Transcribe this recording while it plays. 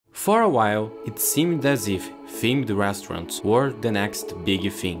For a while, it seemed as if themed restaurants were the next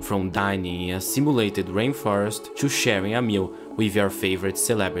big thing, from dining in a simulated rainforest to sharing a meal with your favorite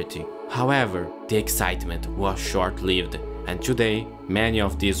celebrity. However, the excitement was short-lived, and today, many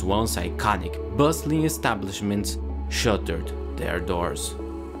of these once iconic, bustling establishments shuttered their doors.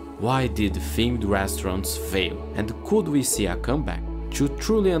 Why did themed restaurants fail, and could we see a comeback? To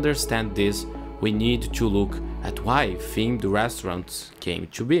truly understand this, we need to look at why themed restaurants came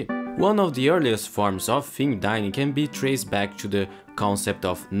to be. One of the earliest forms of themed dining can be traced back to the concept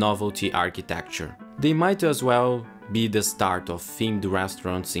of novelty architecture. They might as well be the start of themed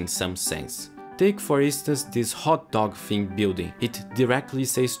restaurants in some sense. Take for instance this hot dog themed building. It directly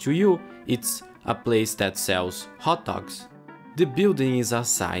says to you it's a place that sells hot dogs. The building is a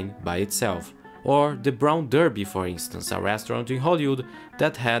sign by itself. Or the Brown Derby, for instance, a restaurant in Hollywood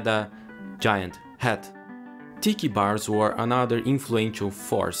that had a giant hat. Tiki bars were another influential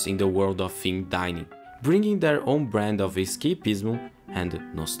force in the world of themed dining, bringing their own brand of escapism and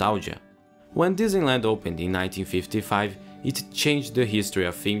nostalgia. When Disneyland opened in 1955, it changed the history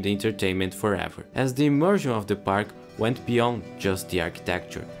of themed entertainment forever, as the immersion of the park went beyond just the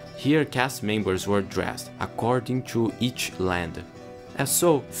architecture. Here cast members were dressed according to each land. And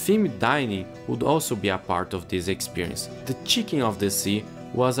so, themed dining would also be a part of this experience. The Chicken of the Sea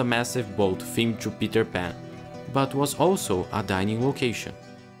was a massive boat themed to Peter Pan, but was also a dining location.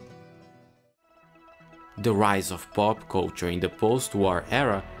 The rise of pop culture in the post-war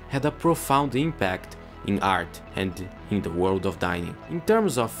era had a profound impact in art and in the world of dining. In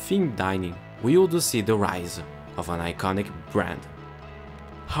terms of themed dining, we would see the rise of an iconic brand.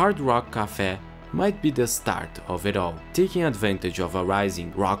 Hard Rock Café might be the start of it all. Taking advantage of a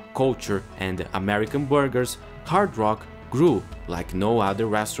rising rock culture and American burgers, Hard Rock grew like no other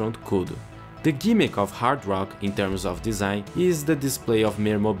restaurant could. The gimmick of Hard Rock in terms of design is the display of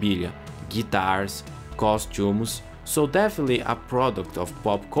memorabilia, guitars, costumes, so definitely a product of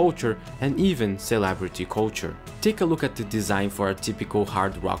pop culture and even celebrity culture. Take a look at the design for a typical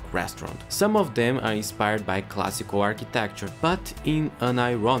Hard Rock restaurant. Some of them are inspired by classical architecture, but in an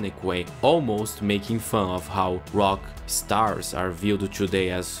ironic way, almost making fun of how rock stars are viewed today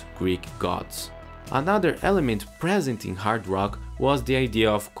as Greek gods. Another element present in Hard Rock was the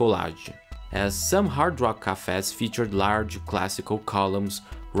idea of collage, as some Hard Rock cafes featured large classical columns,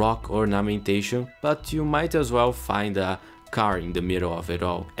 rock ornamentation, but you might as well find a car in the middle of it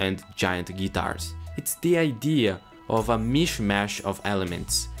all, and giant guitars. It's the idea of a mishmash of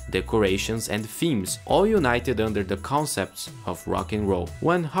elements, decorations and themes, all united under the concepts of rock and roll.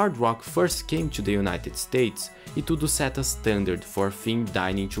 When Hard Rock first came to the United States, it would set a standard for themed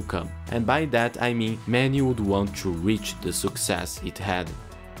dining to come, and by that I mean many would want to reach the success it had.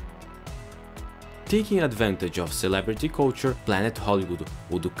 Taking advantage of celebrity culture, Planet Hollywood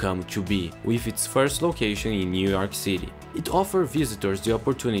would come to be, with its first location in New York City. It offered visitors the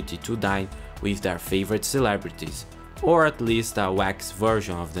opportunity to dine with their favorite celebrities, or at least a wax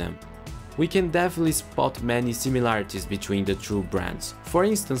version of them. We can definitely spot many similarities between the two brands. For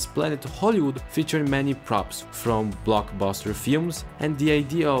instance, Planet Hollywood featured many props from blockbuster films, and the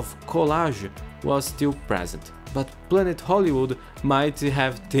idea of collage was still present. But Planet Hollywood might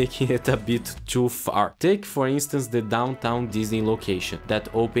have taken it a bit too far. Take for instance the downtown Disney location that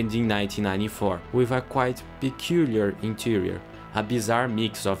opened in 1994 with a quite peculiar interior, a bizarre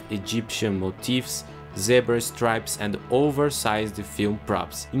mix of Egyptian motifs, zebra stripes and oversized film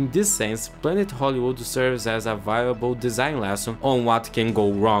props. In this sense, Planet Hollywood serves as a valuable design lesson on what can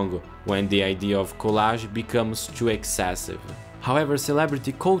go wrong when the idea of collage becomes too excessive. However,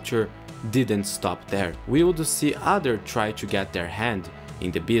 celebrity culture didn't stop there. We would see others try to get their hand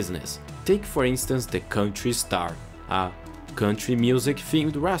in the business. Take for instance the Country Star, a country music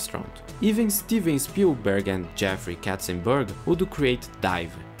themed restaurant. Even Steven Spielberg and Jeffrey Katzenberg would create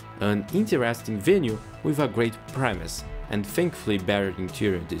Dive, an interesting venue with a great premise and thankfully better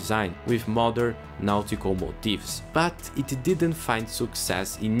interior design with modern nautical motifs, but it didn't find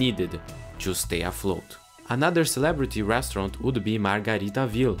success it needed to stay afloat. Another celebrity restaurant would be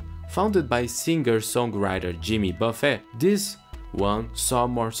Margaritaville. Founded by singer-songwriter Jimmy Buffett, this one saw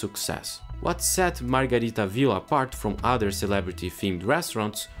more success. What set Margaritaville apart from other celebrity-themed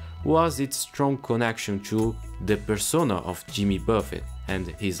restaurants was its strong connection to the persona of Jimmy Buffett and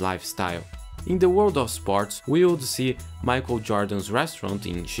his lifestyle. In the world of sports, we would see Michael Jordan's restaurant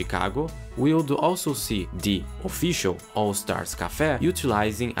in Chicago. We would also see the official All-Stars Café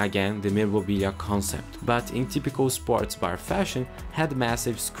utilizing again the memorabilia concept, but in typical sports bar fashion had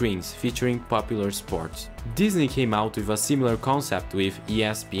massive screens featuring popular sports. Disney came out with a similar concept with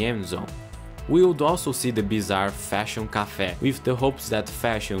ESPN Zone. We would also see the bizarre Fashion Café. With the hopes that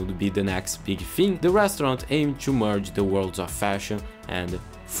fashion would be the next big thing, the restaurant aimed to merge the worlds of fashion and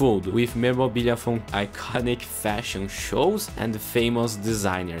food, with memorabilia from iconic fashion shows and famous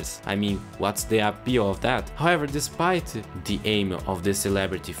designers. I mean, what's the appeal of that? However, despite the aim of the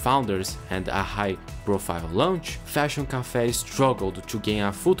celebrity founders and a high-profile launch, Fashion Café struggled to gain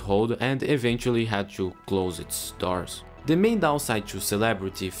a foothold and eventually had to close its doors. The main downside to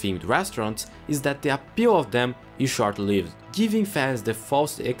celebrity-themed restaurants is that the appeal of them is short-lived, giving fans the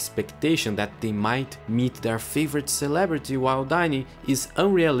false expectation that they might meet their favorite celebrity while dining is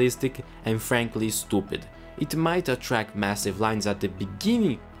unrealistic and frankly stupid. It might attract massive lines at the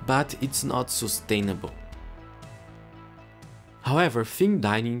beginning, but it's not sustainable. However, themed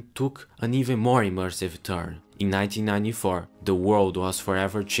dining took an even more immersive turn. In 1994, the world was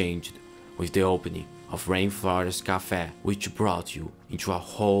forever changed with the opening of Rainforest Café, which brought you into a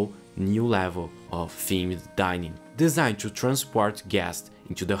whole new level of themed dining. Designed to transport guests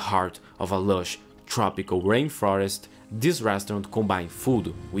into the heart of a lush tropical rainforest, this restaurant combined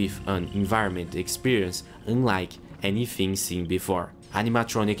food with an environment experience unlike anything seen before.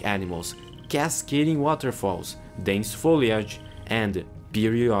 Animatronic animals, cascading waterfalls, dense foliage, and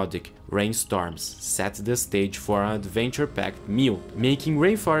periodic rainstorms set the stage for an adventure-packed meal, making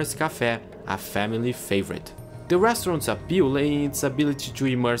Rainforest Café a family favorite. The restaurant's appeal lay in its ability to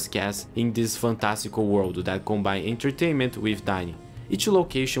immerse guests in this fantastical world that combined entertainment with dining. Each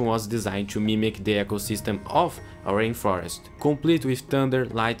location was designed to mimic the ecosystem of a rainforest, complete with thunder,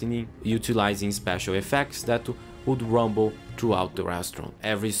 lightning, utilizing special effects that would rumble throughout the restaurant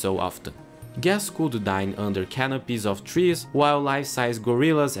every so often. Guests could dine under canopies of trees, while life-size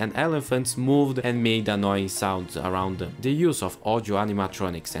gorillas and elephants moved and made annoying sounds around them. The use of audio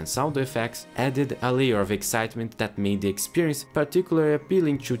animatronics and sound effects added a layer of excitement that made the experience particularly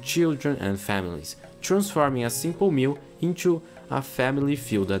appealing to children and families, transforming a simple meal into a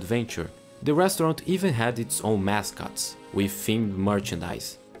family-filled adventure. The restaurant even had its own mascots, with themed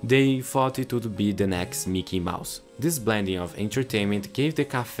merchandise. They thought it would be the next Mickey Mouse. This blending of entertainment gave the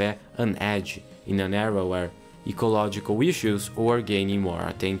café an edge in an era where ecological issues were gaining more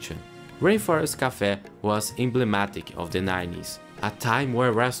attention. Rainforest Café was emblematic of the 90s, a time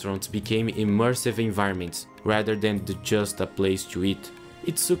where restaurants became immersive environments rather than just a place to eat.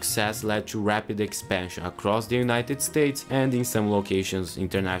 Its success led to rapid expansion across the United States and in some locations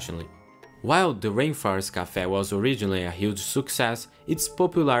internationally. While the Rainforest Café was originally a huge success, its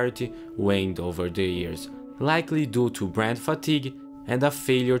popularity waned over the years, likely due to brand fatigue and a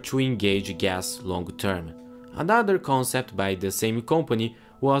failure to engage guests long-term. Another concept by the same company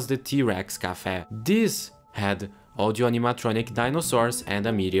was the T-Rex Café. This had audio animatronic dinosaurs and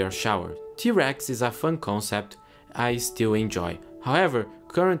a meteor shower. T-Rex is a fun concept I still enjoy. However,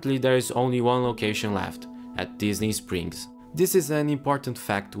 currently there is only one location left, at Disney Springs. This is an important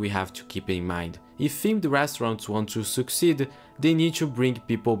fact we have to keep in mind. If themed restaurants want to succeed, they need to bring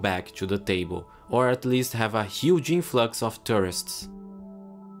people back to the table, or at least have a huge influx of tourists.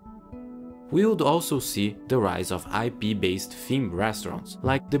 We would also see the rise of IP-based themed restaurants,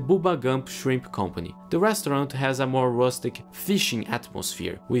 like the Bubba Gump Shrimp Company. The restaurant has a more rustic, fishing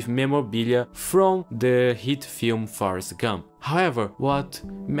atmosphere, with memorabilia from the hit film Forrest Gump. However, what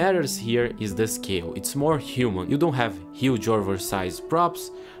matters here is the scale. It's more human. You don't have huge oversized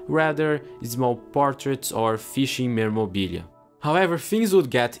props, rather small portraits or fishing memorabilia. However, things would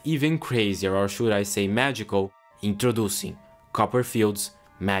get even crazier, or should I say magical. Introducing Copperfield's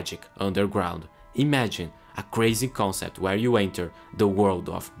Magic Underground. Imagine a crazy concept where you enter the world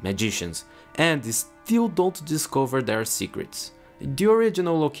of magicians and still don't discover their secrets. The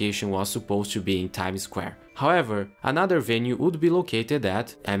original location was supposed to be in Times Square. However, another venue would be located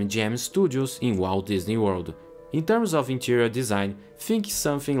at MGM Studios in Walt Disney World. In terms of interior design, think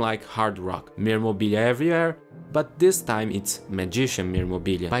something like Hard Rock, memorabilia everywhere, but this time it's magician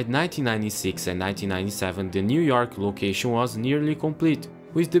memorabilia. By 1996 and 1997, the New York location was nearly complete,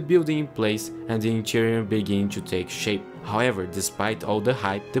 with the building in place and the interior beginning to take shape. However, despite all the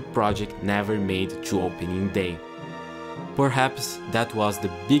hype, the project never made to opening day. Perhaps that was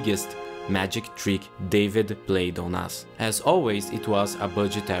the biggest magic trick David played on us. As always, it was a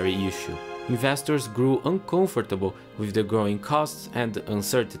budgetary issue. Investors grew uncomfortable with the growing costs and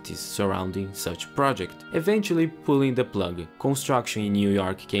uncertainties surrounding such project, eventually pulling the plug. Construction in New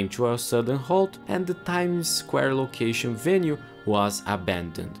York came to a sudden halt and the Times Square location venue was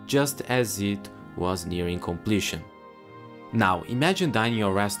abandoned, just as it was nearing completion. Now, imagine dining in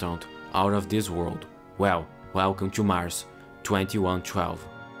a restaurant out of this world. Well, welcome to Mars 2112.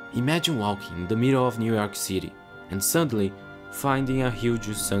 Imagine walking in the middle of New York City and suddenly finding a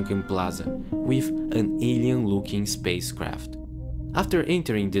huge sunken plaza with an alien-looking spacecraft. After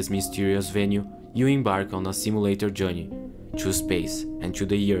entering this mysterious venue, you embark on a simulator journey to space and to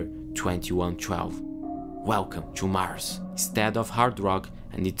the year 2112. Welcome to Mars. Instead of Hard Rock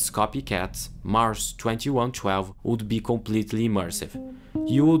and its copycats, Mars 2112 would be completely immersive.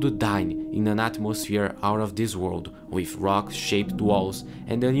 You would dine in an atmosphere out of this world, with rock-shaped walls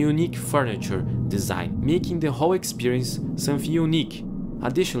and a unique furniture design, making the whole experience something unique.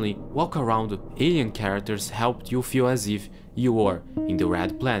 Additionally, walk-around alien characters helped you feel as if you were in the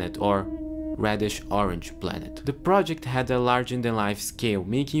Red Planet or reddish-orange planet. The project had a larger-than-life scale,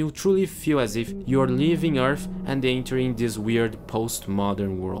 making you truly feel as if you're leaving Earth and entering this weird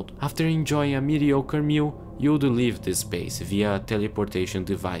post-modern world. After enjoying a mediocre meal, you would leave this space via a teleportation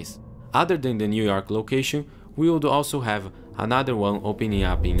device. Other than the New York location, we would also have another one opening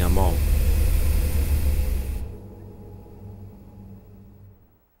up in a mall.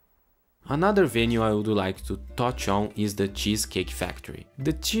 Another venue I would like to touch on is the Cheesecake Factory.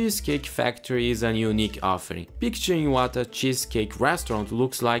 The Cheesecake Factory is a unique offering. Picturing what a cheesecake restaurant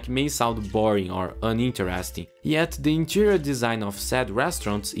looks like may sound boring or uninteresting, yet the interior design of said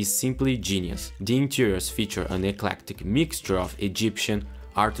restaurants is simply genius. The interiors feature an eclectic mixture of Egyptian,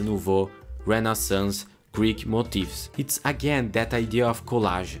 Art Nouveau, Renaissance, Greek motifs. It's again that idea of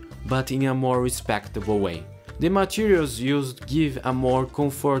collage, but in a more respectable way. The materials used give a more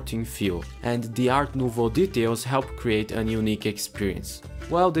comforting feel, and the Art Nouveau details help create a unique experience.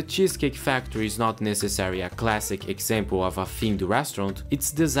 While the Cheesecake Factory is not necessarily a classic example of a themed restaurant,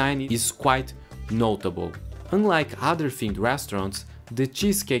 its design is quite notable. Unlike other themed restaurants, the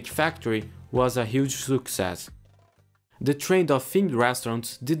Cheesecake Factory was a huge success. The trend of themed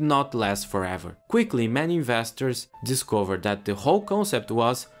restaurants did not last forever. Quickly, many investors discovered that the whole concept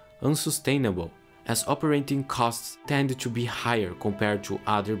was unsustainable, as operating costs tend to be higher compared to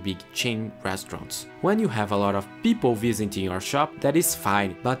other big chain restaurants. When you have a lot of people visiting your shop, that is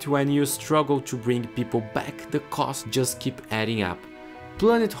fine, but when you struggle to bring people back, the costs just keep adding up.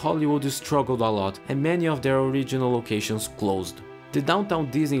 Planet Hollywood struggled a lot, and many of their original locations closed. The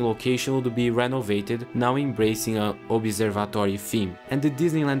downtown Disney location would be renovated, now embracing an observatory theme, and the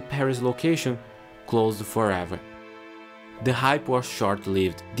Disneyland Paris location closed forever. The hype was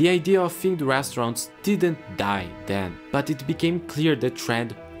short-lived. The idea of themed restaurants didn't die then, but it became clear the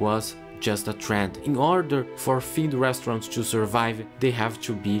trend was just a trend. In order for themed restaurants to survive, they have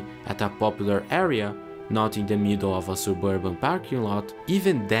to be at a popular area, not in the middle of a suburban parking lot.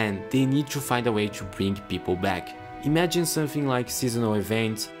 Even then, they need to find a way to bring people back. Imagine something like seasonal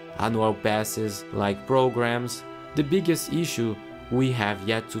events, annual passes, like programs. The biggest issue we have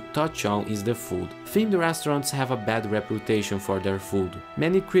yet to touch on is the food. Themed restaurants have a bad reputation for their food.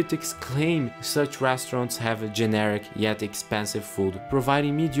 Many critics claim such restaurants have generic yet expensive food,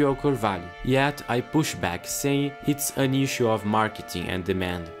 providing mediocre value. Yet I push back, saying it's an issue of marketing and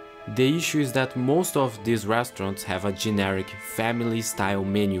demand. The issue is that most of these restaurants have a generic family-style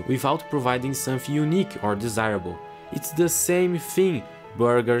menu without providing something unique or desirable. It's the same thing: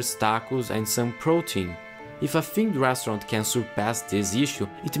 burgers, tacos, and some protein. If a themed restaurant can surpass this issue,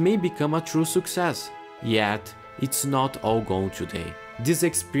 it may become a true success. Yet, it's not all gone today. These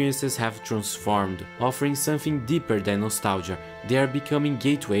experiences have transformed, offering something deeper than nostalgia. They are becoming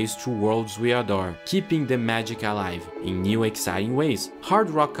gateways to worlds we adore, keeping the magic alive in new exciting ways.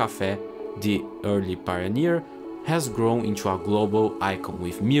 Hard Rock Café, the early pioneer, has grown into a global icon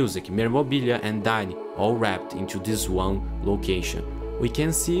with music, memorabilia and dining all wrapped into this one location. We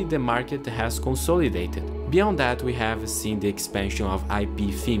can see the market has consolidated. Beyond that, we have seen the expansion of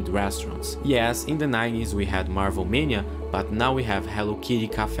IP-themed restaurants. Yes, in the 90s we had Marvel Mania, but now we have Hello Kitty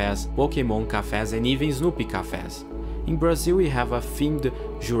cafes, Pokémon cafes and even Snoopy cafes. In Brazil we have a themed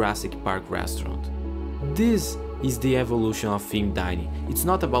Jurassic Park restaurant. This is the evolution of themed dining. It's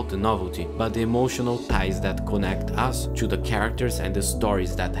not about the novelty, but the emotional ties that connect us to the characters and the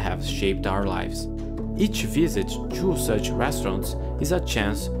stories that have shaped our lives. Each visit to such restaurants is a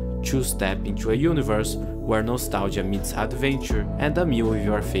chance to step into a universe where nostalgia meets adventure and a meal with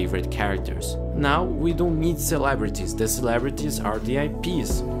your favorite characters. Now we don't need celebrities, the celebrities are the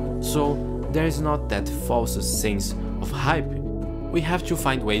IPs, so there is not that false sense of hype. We have to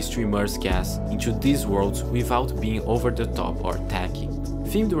find ways to immerse guests into these worlds without being over the top or tacky.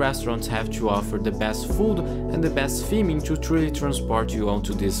 Themed restaurants have to offer the best food and the best theming to truly transport you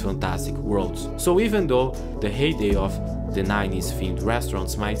onto these fantastic worlds. So even though the heyday of the 90s themed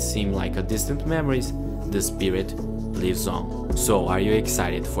restaurants might seem like a distant memories, the spirit lives on. So are you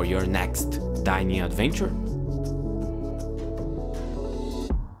excited for your next dining adventure?